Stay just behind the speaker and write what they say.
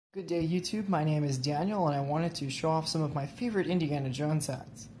Good day, YouTube. My name is Daniel, and I wanted to show off some of my favorite Indiana Jones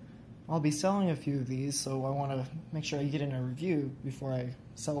hats. I'll be selling a few of these, so I want to make sure I get in a review before I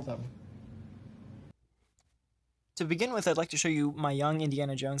sell them. To begin with, I'd like to show you my young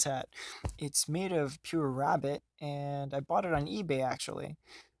Indiana Jones hat. It's made of pure rabbit, and I bought it on eBay actually.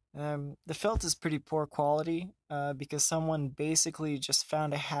 The felt is pretty poor quality because someone basically just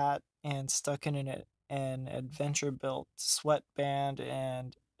found a hat and stuck in it an Adventurebilt sweatband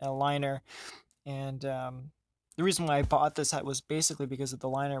and a liner. And the reason why I bought this hat was basically because of the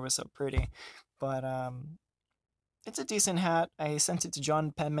liner was so pretty. But it's a decent hat. I sent it to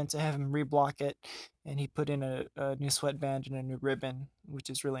John Penman to have him reblock it, and he put in a new sweatband and a new ribbon,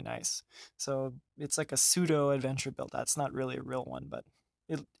 which is really nice. So it's like a pseudo Adventurebilt. That's not really a real one, but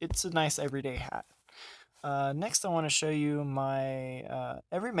it's a nice everyday hat. Next, I want to show you my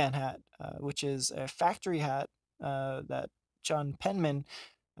Everyman hat, which is a factory hat that John Penman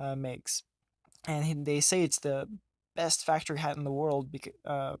makes. And they say it's the best factory hat in the world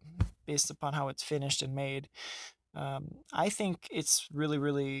based upon how it's finished and made. I think it's really,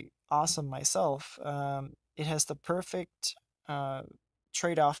 really awesome myself. It has the perfect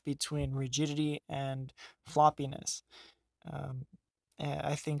trade-off between rigidity and floppiness. Um,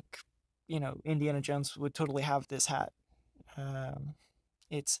 I think, Indiana Jones would totally have this hat.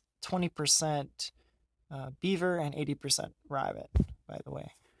 It's 20% beaver and 80% rabbit, by the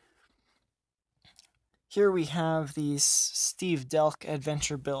way. Here we have the Steve Delk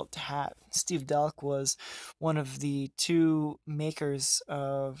Adventurebilt hat. Steve Delk was one of the two makers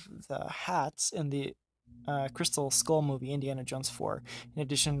of the hats in the Crystal Skull movie, Indiana Jones 4, in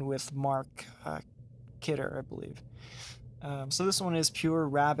addition with Mark Kidder, I believe. So this one is pure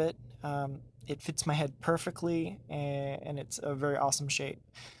rabbit. It fits my head perfectly, and it's a very awesome shape.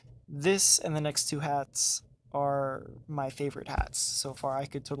 This and the next two hats are my favorite hats so far. I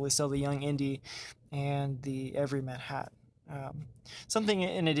could totally sell the Young Indy and the Everyman hat. Something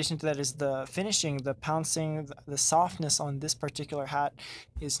in addition to that is the finishing, the pouncing, the softness on this particular hat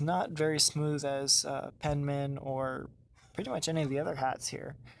is not very smooth as Penman or pretty much any of the other hats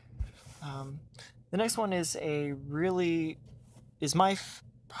here. The next one is it's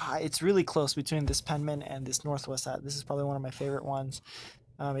really close between this Penman and this Northwest hat. This is probably one of my favorite ones.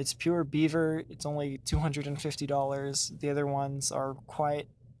 It's pure beaver. It's only $250. The other ones are quite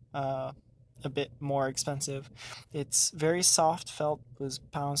a bit more expensive. It's very soft felt, was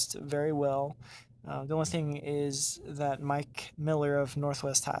pounced very well. The only thing is that Mike Miller of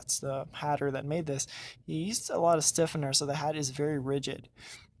Northwest Hats, the hatter that made this, he used a lot of stiffener, so the hat is very rigid.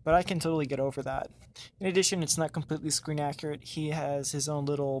 But I can totally get over that. In addition, it's not completely screen accurate. He has his own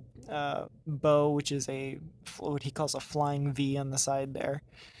little bow, which is what he calls a flying V on the side there.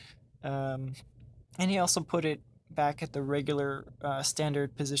 And he also put it back at the regular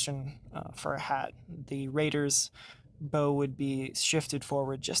standard position for a hat. The Raiders bow would be shifted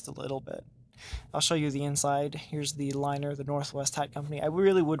forward just a little bit. I'll show you the inside. Here's the liner, the Northwest Hat Company. I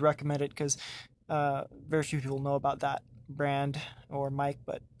really would recommend it because very few people know about that brand or Mike,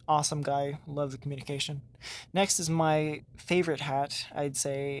 but awesome guy. Love the communication. Next is my favorite hat, I'd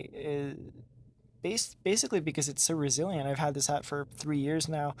say, basically because it's so resilient. I've had this hat for 3 years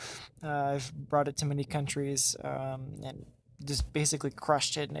now. I've brought it to many countries and just basically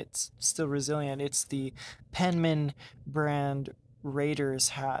crushed it, and it's still resilient. It's the Penman brand Raiders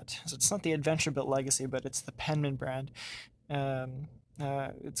hat. So it's not the Adventurebilt Legacy, but it's the Penman brand.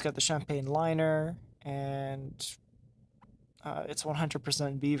 It's got the champagne liner, and it's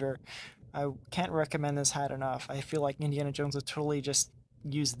 100% beaver. I can't recommend this hat enough. I feel like Indiana Jones would totally just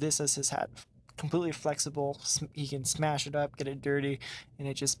use this as his hat. Completely flexible. He can smash it up, get it dirty, and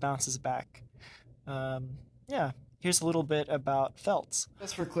it just bounces back. Yeah, here's a little bit about felts.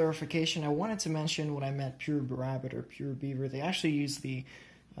 Just for clarification, I wanted to mention when I meant pure rabbit or pure beaver, they actually use the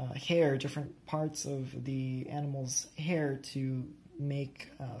hair, different parts of the animal's hair to make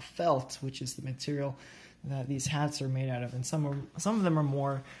felt, which is the material that these hats are made out of, and some of them are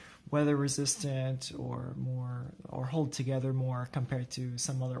more weather resistant or hold together more compared to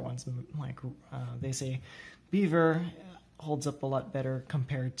some other ones. Like they say, beaver holds up a lot better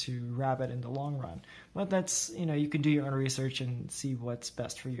compared to rabbit in the long run. But that's, you can do your own research and see what's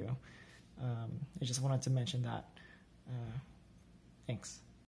best for you. I just wanted to mention that. Thanks.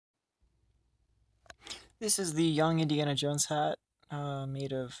 This is the young Indiana Jones hat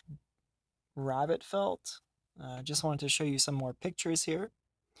made of rabbit felt. Just wanted to show you some more pictures here.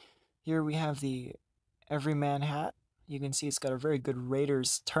 Here we have the Everyman hat. You can see it's got a very good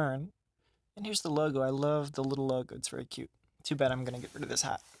Raiders turn. And here's the logo. I love the little logo. It's very cute. Too bad I'm going to get rid of this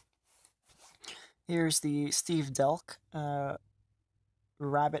hat. Here's the Steve Delk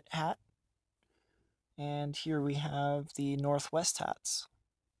rabbit hat. And here we have the Northwest hats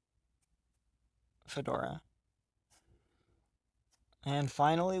fedora. And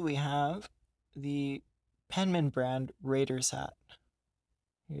finally, we have the Penman brand Raiders hat.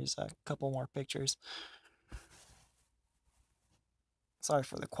 Here's a couple more pictures. Sorry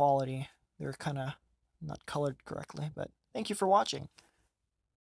for the quality. They're kind of not colored correctly, but thank you for watching.